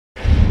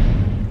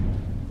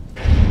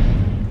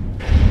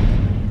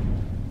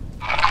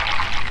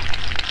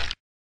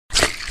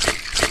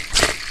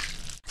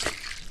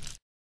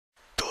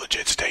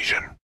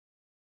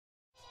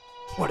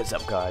What is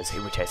up, guys?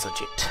 Here with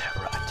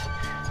JsLegit.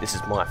 Right, this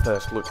is my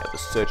first look at the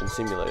Surgeon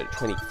Simulator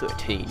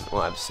 2013.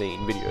 I've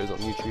seen videos on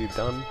YouTube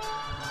done.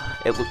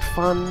 It looked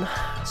fun,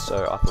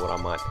 so I thought I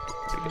might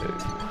give it a go.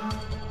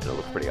 And it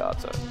looked pretty hard,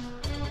 so.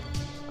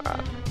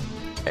 Alright.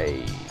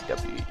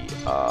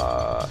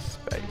 A-W-E-R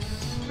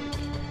space.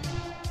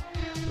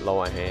 Okay.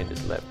 Lower hand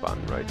is left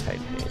button, rotate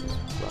hands,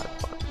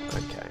 right button.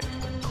 Okay,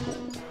 cool.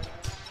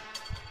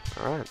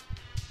 Alright.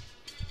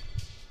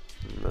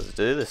 Let's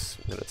do this.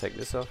 I'm gonna take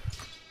this off.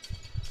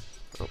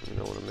 Oh, you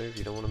don't want to move.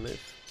 You don't want to move.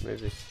 Move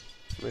this.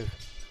 Move.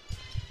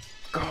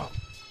 Go.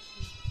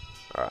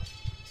 Alright.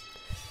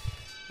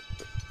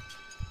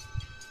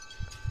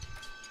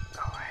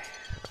 Go away.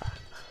 Alright.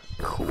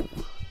 Cool.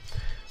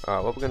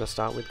 Alright, what we're gonna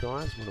start with,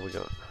 guys. What do we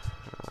got?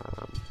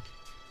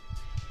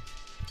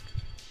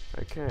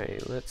 Okay,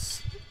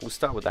 we'll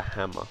start with the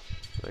hammer.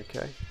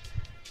 Okay.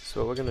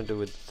 So what we're gonna do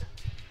with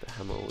the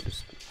hammer, we'll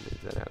just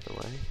move that out of the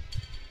way.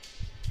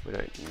 We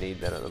don't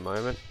need that at the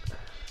moment.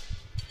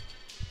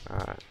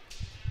 Alright.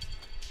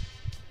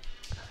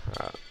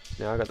 Alright.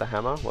 Now I got the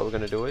hammer. What we're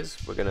going to do is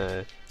we're going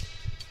to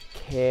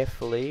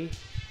carefully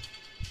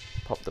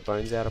pop the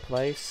bones out of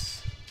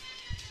place.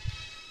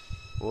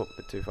 Whoop, a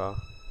bit too far.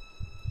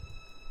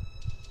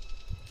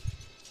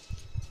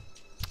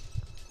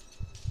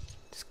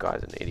 This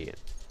guy's an idiot.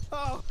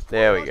 Oh,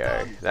 there we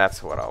go.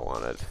 That's what I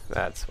wanted.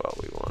 That's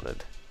what we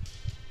wanted.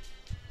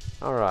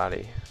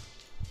 Alrighty.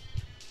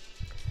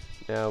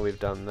 Now we've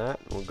done that,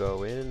 we'll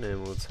go in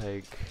and we'll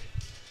take.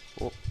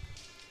 Whoop.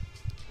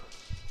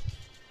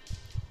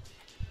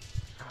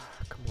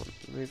 Come on,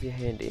 move your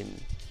hand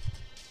in.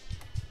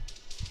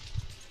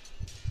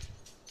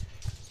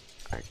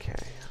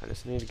 Okay, I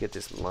just need to get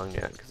this lung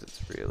out because it's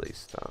really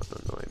starting to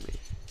annoy me.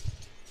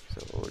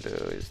 So what we'll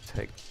do is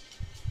take.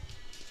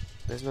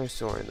 There's no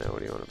saw in there, what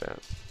do you want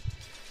about?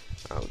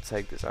 I'll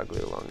take this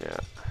ugly lung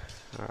out.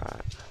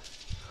 Alright.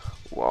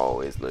 Whoa,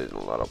 he's losing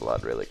a lot of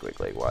blood really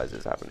quickly. Why is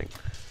this happening?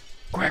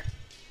 Quick!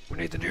 We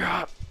need the new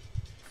heart!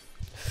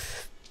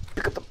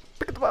 Pick up the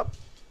up!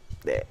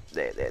 There.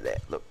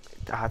 Look,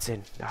 the heart's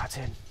in.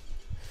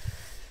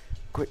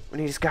 Quick, we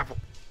need a scalpel.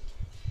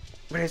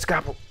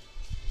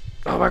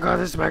 Oh my god,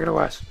 this is making it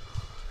worse.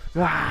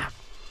 Ah!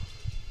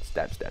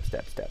 Stab.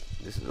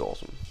 This is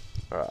awesome.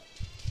 Alright.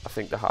 I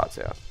think the heart's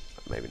out.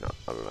 Maybe not.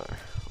 I don't know.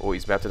 Oh,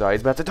 he's about to die.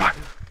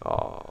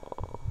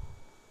 Oh.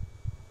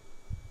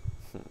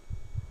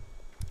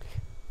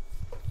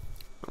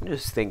 I'm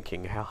just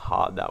thinking how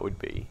hard that would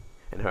be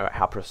and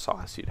how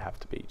precise you'd have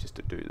to be just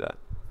to do that.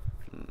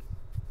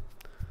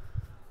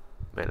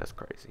 Man, that's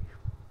crazy.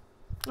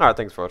 Alright,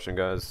 thanks for watching,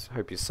 guys.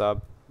 Hope you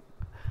sub.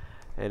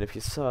 And if you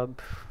sub,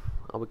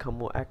 I'll become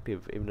more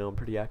active, even though I'm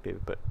pretty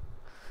active. But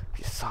if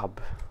you sub,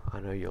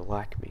 I know you'll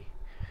like me.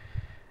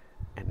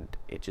 And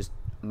it just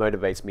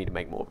motivates me to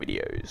make more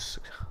videos.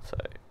 So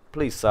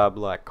please sub,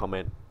 like,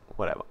 comment,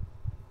 whatever.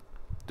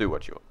 Do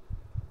what you want.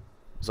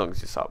 As long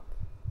as you sub.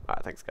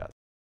 Alright, thanks, guys.